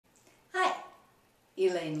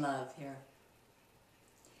Elaine Love here.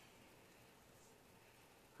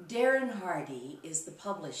 Darren Hardy is the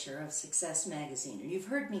publisher of Success Magazine, and you've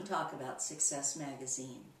heard me talk about Success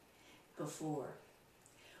Magazine before.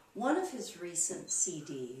 One of his recent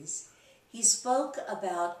CDs, he spoke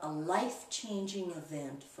about a life-changing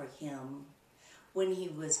event for him when he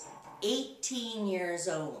was 18 years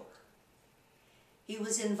old. He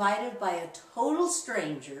was invited by a total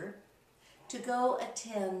stranger to go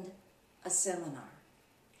attend a seminar.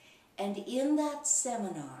 And in that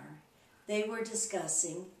seminar, they were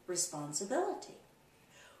discussing responsibility.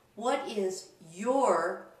 What is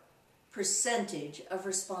your percentage of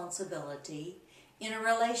responsibility in a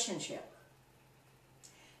relationship?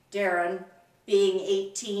 Darren, being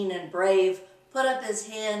 18 and brave, put up his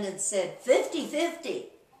hand and said, 50-50.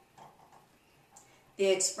 The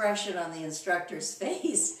expression on the instructor's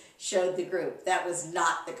face showed the group that was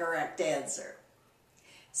not the correct answer.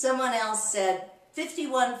 Someone else said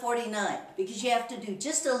 51-49 because you have to do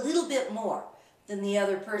just a little bit more than the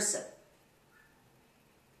other person.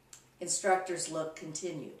 Instructor's look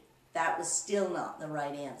continued. That was still not the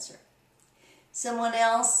right answer. Someone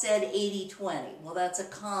else said 80-20. Well, that's a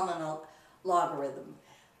common logarithm.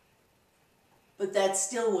 But that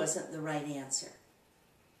still wasn't the right answer.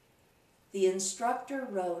 The instructor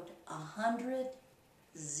wrote 100-0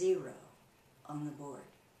 on the board.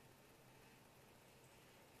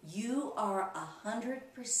 You are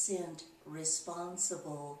 100%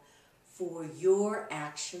 responsible for your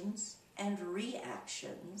actions and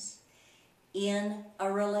reactions in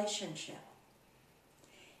a relationship.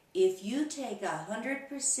 If you take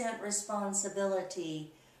 100%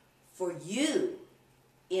 responsibility for you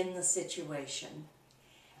in the situation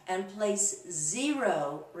and place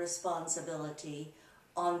 0 responsibility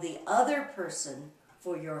on the other person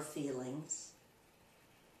for your feelings,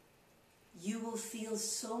 you will feel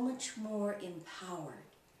so much more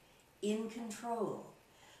empowered, in control,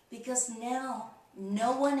 because now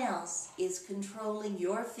no one else is controlling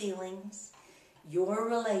your feelings, your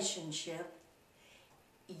relationship.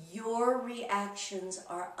 Your reactions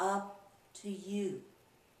are up to you.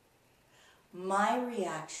 My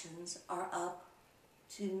reactions are up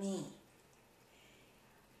to me.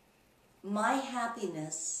 My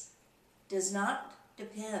happiness does not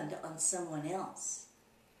depend on someone else.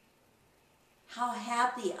 How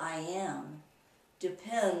happy I am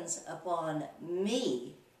depends upon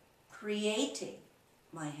me creating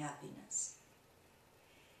my happiness.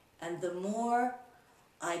 And the more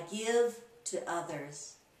I give to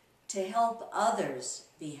others to help others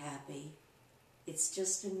be happy, it's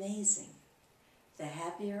just amazing. The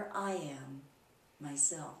happier I am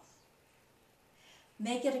myself.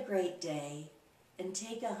 Make it a great day and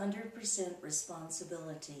take 100%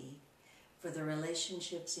 responsibility for the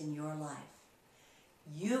relationships in your life.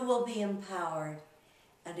 You will be empowered,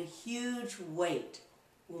 and a huge weight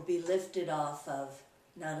will be lifted off of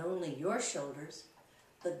not only your shoulders,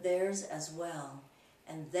 but theirs as well,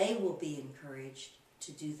 and they will be encouraged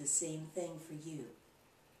to do the same thing for you.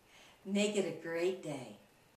 Make it a great day.